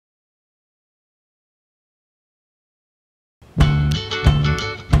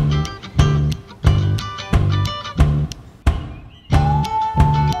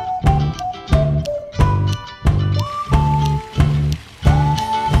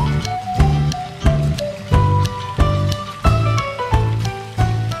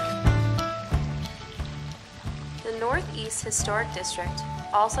This historic district,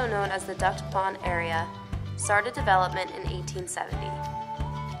 also known as the Duckpond area, started development in 1870.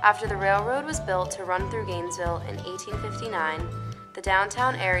 After the railroad was built to run through Gainesville in 1859, the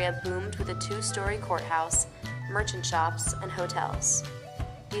downtown area boomed with a two-story courthouse, merchant shops, and hotels.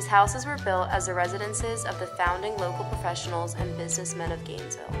 These houses were built as the residences of the founding local professionals and businessmen of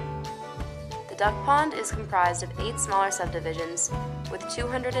Gainesville. The Duckpond is comprised of 8 smaller subdivisions with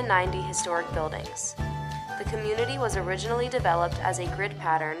 290 historic buildings. The community was originally developed as a grid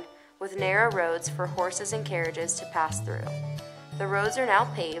pattern with narrow roads for horses and carriages to pass through. The roads are now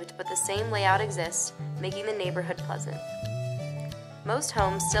paved, but the same layout exists, making the neighborhood pleasant. Most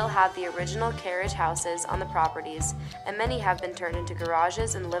homes still have the original carriage houses on the properties, and many have been turned into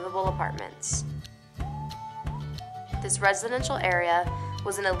garages and livable apartments. This residential area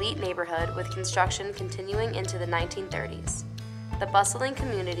was an elite neighborhood with construction continuing into the 1930s. The bustling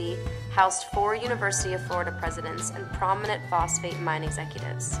community housed 4 University of Florida presidents and prominent phosphate mine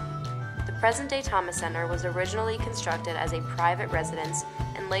executives. The present-day Thomas Center was originally constructed as a private residence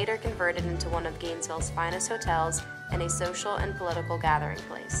and later converted into one of Gainesville's finest hotels and a social and political gathering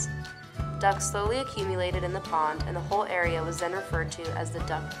place. Ducks slowly accumulated in the pond, and the whole area was then referred to as the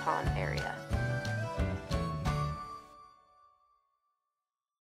Duckpond area.